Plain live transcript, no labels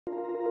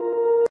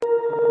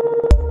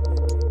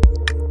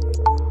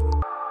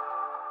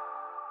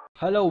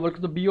Hello,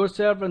 welcome to Be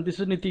Yourself, and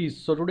this is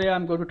Nitish. So today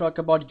I'm going to talk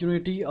about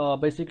Unity,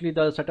 basically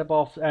the setup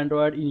of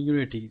Android in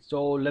Unity.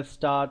 So let's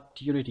start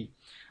Unity.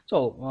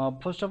 So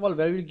first of all,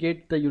 where we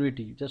get the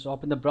Unity? Just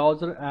open the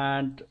browser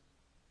and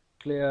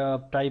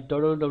type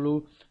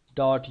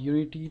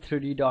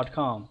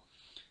www.unity3d.com.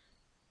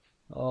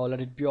 Let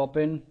it be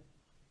open.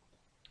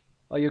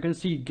 You can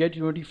see Get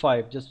Unity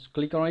 5. Just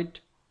click on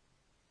it.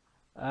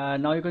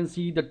 Now you can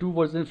see the two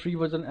versions, free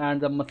version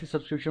and the monthly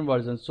subscription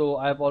version. So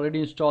I've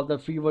already installed the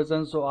free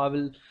version, so I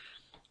will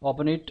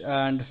open it,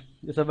 and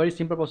it's a very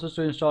simple process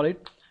to install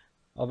it,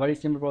 a very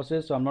simple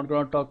process, so I'm not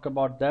going to talk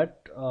about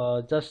that.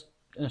 Just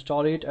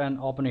install it and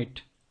open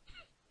it.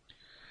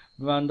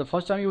 When the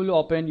first time you will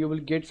open, you will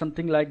get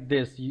something like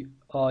this.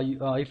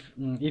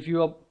 If you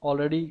have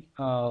already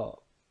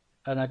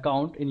an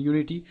account in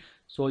Unity,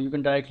 so you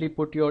can directly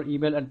put your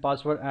email and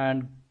password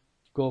and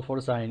go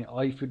for sign,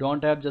 or if you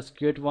don't have, just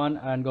create one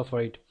and go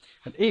for it.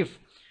 And if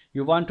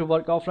you want to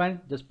work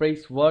offline, just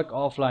press work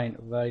offline.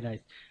 Very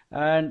nice.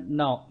 And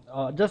now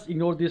just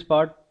ignore this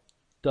part,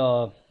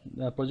 the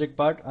project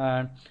part,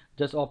 and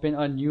just open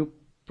a new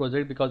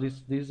project, because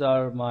these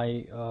are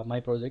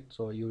my project,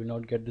 so you will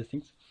not get these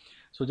things.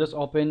 So just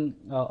open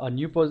a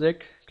new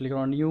project, click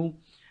on new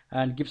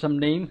and give some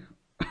name.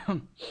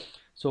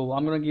 So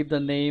I'm going to give the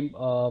name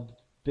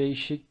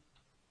basic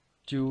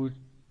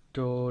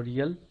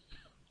tutorial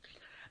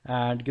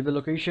and give the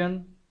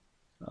location.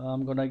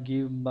 I'm gonna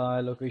give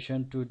my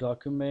location to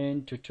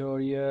document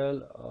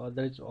tutorial.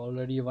 There is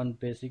already one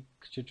basic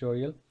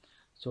tutorial,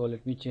 so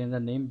let me change the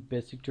name,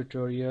 basic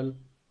tutorial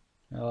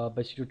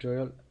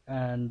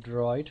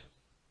Android.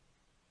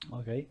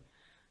 Okay,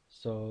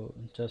 so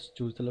just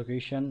choose the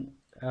location,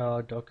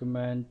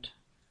 document,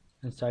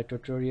 inside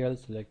tutorial,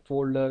 select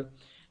folder,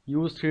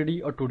 use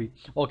 3D or 2D.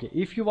 Okay,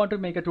 if you want to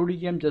make a 2D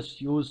game, just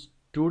use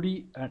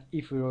 2D, and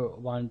if you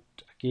want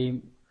a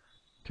game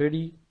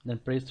 3D, then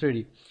press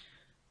 3D.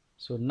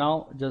 So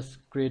now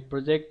just create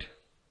project,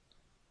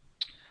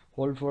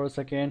 hold for a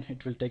second,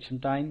 it will take some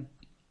time.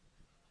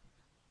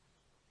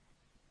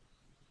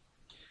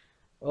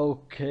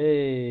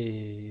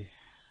 Okay,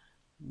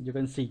 you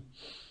can see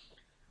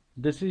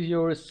this is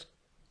your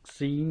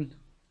scene,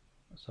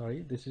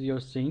 sorry, this is your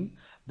scene,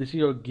 this is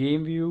your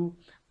game view,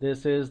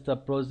 this is the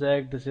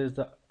project, this is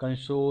the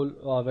console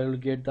where you'll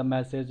get the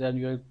message, and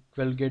you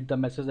will get the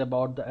message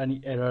about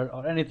any error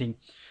or anything.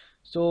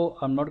 So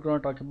I'm not going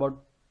to talk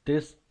about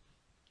this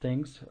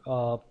things.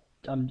 I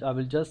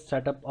will just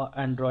set up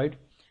Android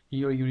in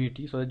your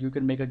Unity so that you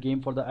can make a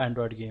game for the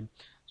Android game.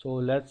 So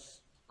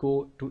let's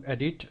go to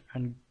edit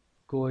and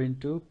go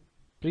into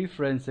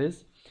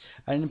preferences,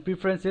 and in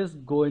preferences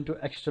go into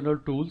external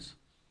tools,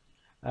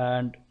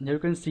 and here you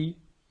can see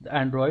the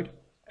Android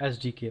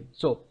SDK.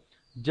 So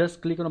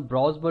just click on a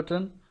browse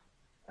button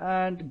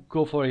and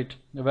go for it.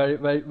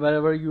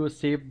 Wherever you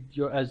save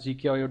your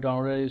SDK or your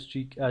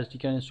downloaded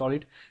SDK and install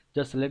it,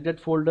 just select that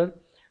folder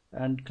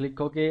and click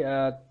OK.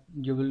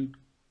 You will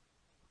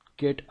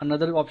get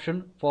another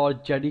option for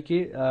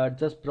JDK.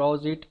 Just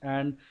browse it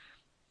and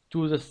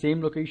choose the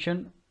same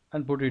location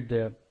and put it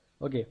there.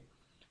 Okay,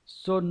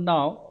 so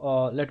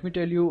now let me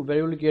tell you where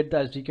you will get the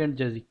SDK and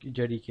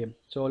JDK.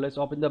 So let's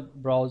open the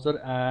browser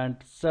and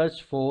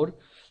search for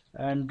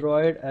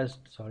Android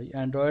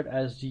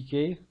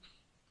SDK,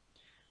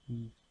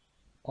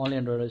 only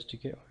Android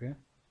SDK. Okay,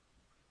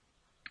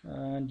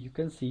 and you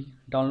can see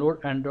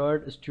download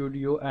Android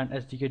Studio and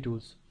SDK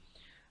tools.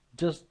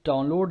 Just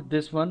download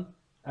this one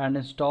and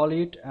install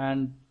it,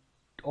 and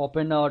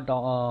open our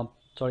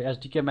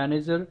SDK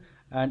manager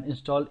and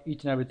install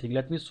each and everything.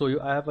 Let me show you.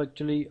 I have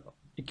actually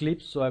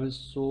Eclipse, so I will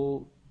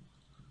show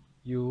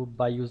you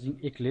by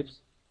using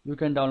Eclipse. You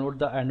can download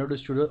the Android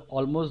Studio,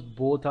 almost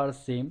both are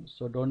same,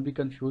 so don't be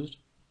confused.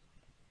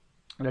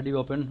 Let it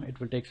open, it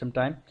will take some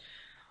time.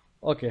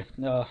 Okay,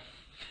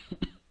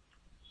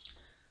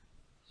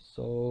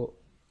 so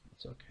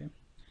it's okay.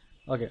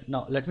 Okay,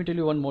 now let me tell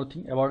you one more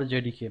thing about the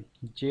JDK.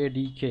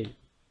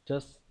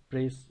 Just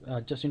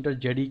just enter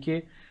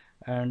JDK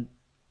and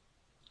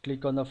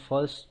click on the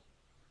first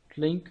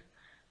link,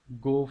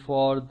 go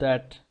for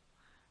that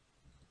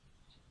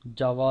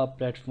Java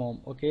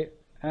platform. Okay,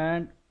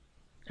 and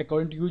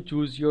according to you,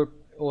 choose your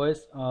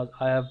OS. I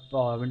have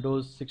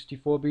Windows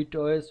 64-bit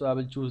OS, so I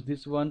will choose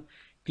this one.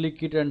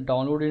 Click it and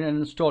download it and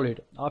install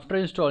it. After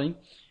installing,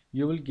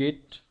 you will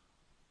get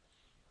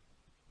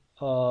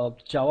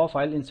Java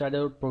file inside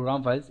your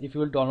program files. If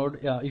you will download,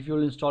 if you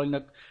will install in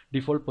a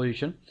default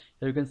position,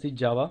 here you can see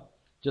Java.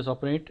 Just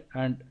open it,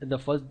 and the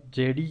first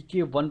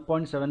JDK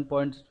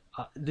 1.7.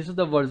 This is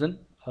the version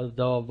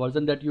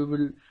that you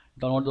will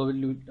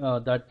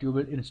download, that you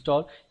will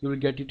install. You will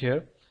get it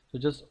here. So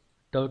just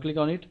double click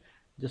on it.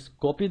 Just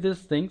copy these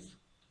things,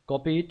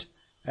 copy it,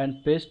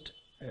 and paste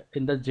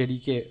in the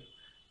JDK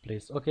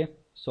place. Okay,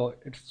 so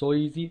it's so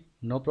easy,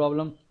 no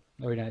problem.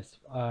 Very nice.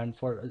 And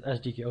for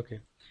SDK, okay,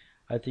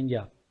 I think,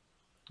 yeah,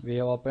 we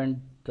have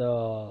opened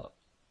the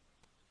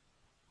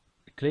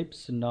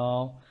Eclipse.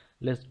 Now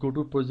let's go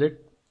to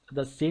project.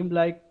 The same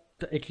like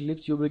the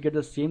Eclipse, you will get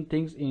the same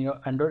things in your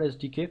Android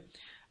SDK,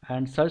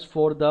 and search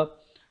for the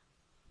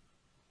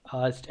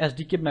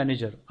SDK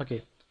manager.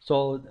 Okay,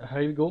 so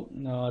here we go.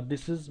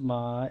 This is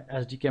my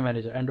SDK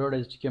manager, Android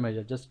SDK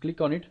manager. Just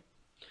click on it.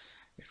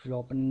 It will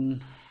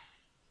open.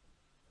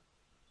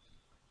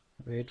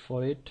 Wait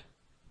for it.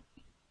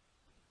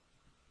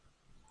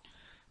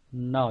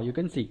 Now you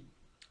can see.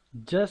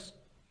 Just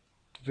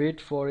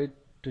wait for it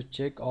to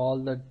check all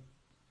the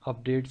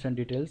updates and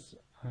details.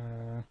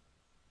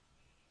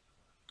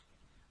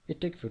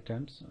 It takes few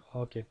times.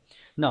 Okay,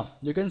 now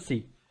you can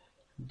see.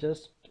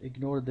 Just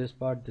ignore this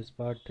part, this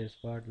part, this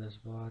part, this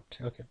part.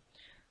 Okay,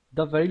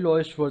 the very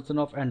lowest version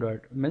of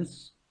Android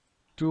means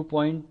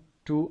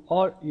 2.2,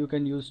 or you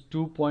can use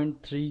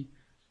 2.3.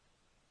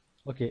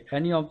 Okay,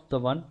 any of the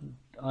one,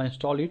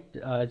 install it.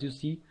 As you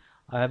see,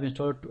 I have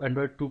installed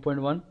Android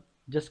 2.1.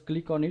 Just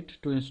click on it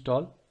to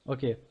install.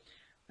 Okay,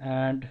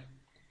 and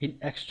in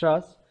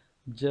extras,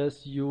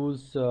 just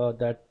use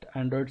that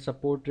Android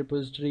support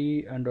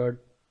repository, Android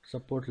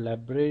support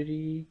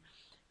library,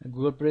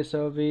 Google Play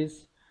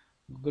service,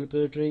 Google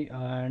Play Library,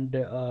 and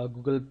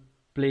Google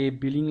Play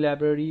billing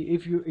library.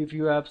 If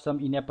you have some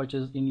in-app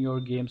purchase in your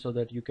game, so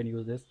that you can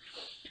use this,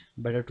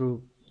 better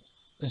to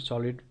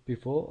install it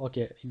before.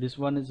 Okay, this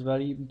one is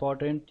very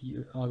important.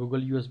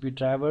 Google USB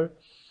driver,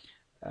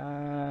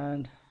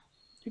 and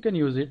you can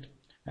use it.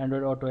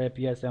 Android Auto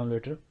API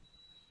simulator.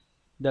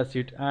 That's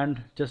it.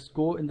 And just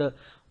go in the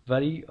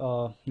very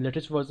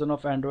latest version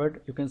of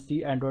Android. You can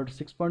see Android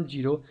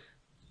 6.0.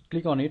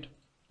 Click on it.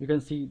 You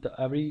can see the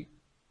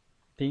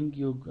everything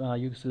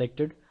you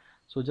selected.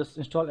 So just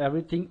install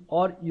everything,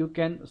 or you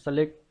can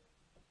select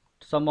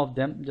some of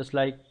them, just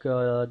like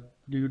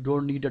you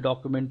don't need a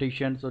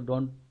documentation, so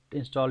don't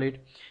install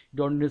it. You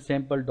don't need a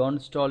sample, don't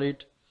install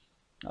it.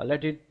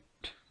 Let it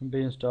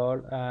be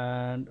installed,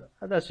 and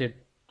that's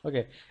it.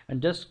 Okay,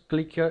 and just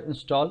click here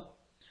install.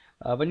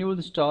 When you will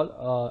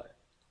install,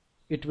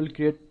 it will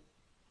create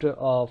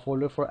a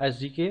folder for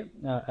SDK,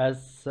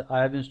 as I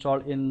have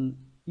installed in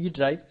E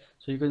drive.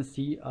 So you can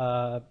see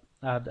I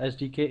have the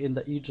SDK in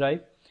the E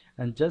drive,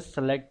 and just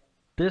select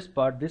this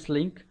part, this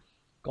link,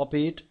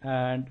 copy it,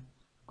 and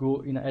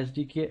go in a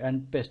SDK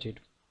and paste it.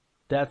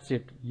 That's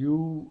it.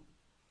 You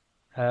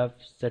have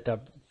set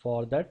up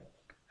for that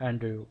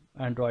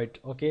Android.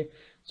 Okay,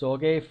 so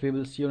okay, we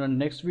will see you in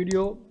the next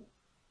video.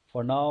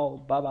 For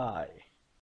now, bye bye.